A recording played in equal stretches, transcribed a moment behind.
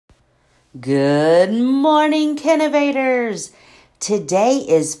Good morning, Kinnovators. Today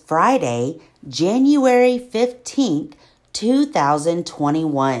is Friday, January 15th,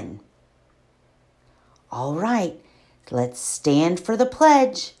 2021. All right, let's stand for the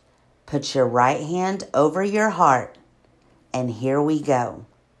pledge. Put your right hand over your heart. And here we go.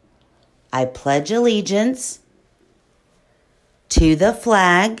 I pledge allegiance to the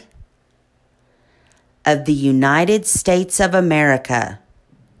flag of the United States of America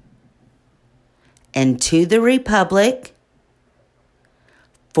and to the republic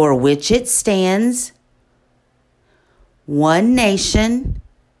for which it stands, one nation,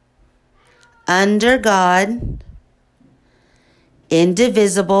 under God,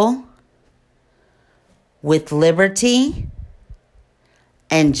 indivisible, with liberty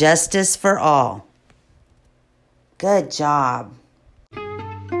and justice for all. Good job.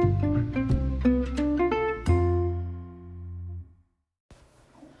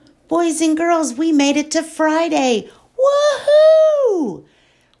 Boys and girls, we made it to Friday. Woohoo!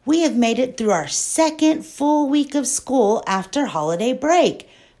 We have made it through our second full week of school after holiday break.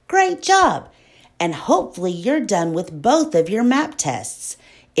 Great job. And hopefully you're done with both of your MAP tests.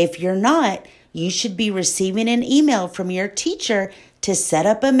 If you're not, you should be receiving an email from your teacher to set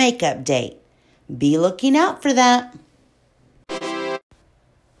up a makeup date. Be looking out for that.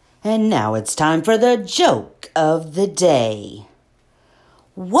 And now it's time for the joke of the day.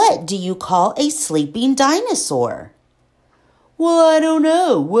 What do you call a sleeping dinosaur? Well, I don't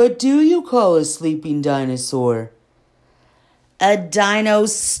know. What do you call a sleeping dinosaur? A dino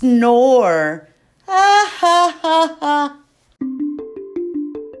snore. Ha ha ha ha.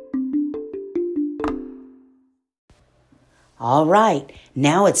 All right,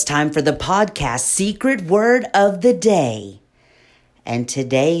 now it's time for the podcast secret word of the day. And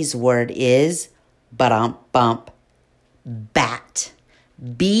today's word is ba-dum-bump, bat.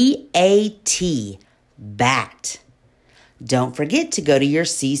 B-A-T, bat. Don't forget to go to your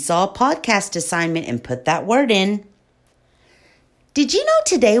Seesaw podcast assignment and put that word in. Did you know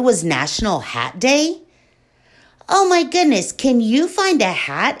today was National Hat Day? Oh my goodness, can you find a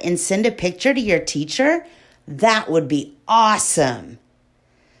hat and send a picture to your teacher? That would be awesome.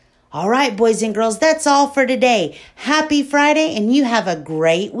 All right, boys and girls, that's all for today. Happy Friday, and you have a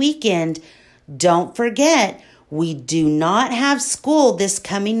great weekend. Don't forget, we do not have school this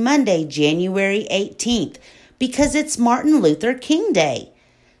coming Monday, January 18th, because it's Martin Luther King Day.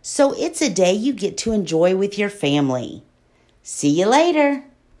 So it's a day you get to enjoy with your family. See you later.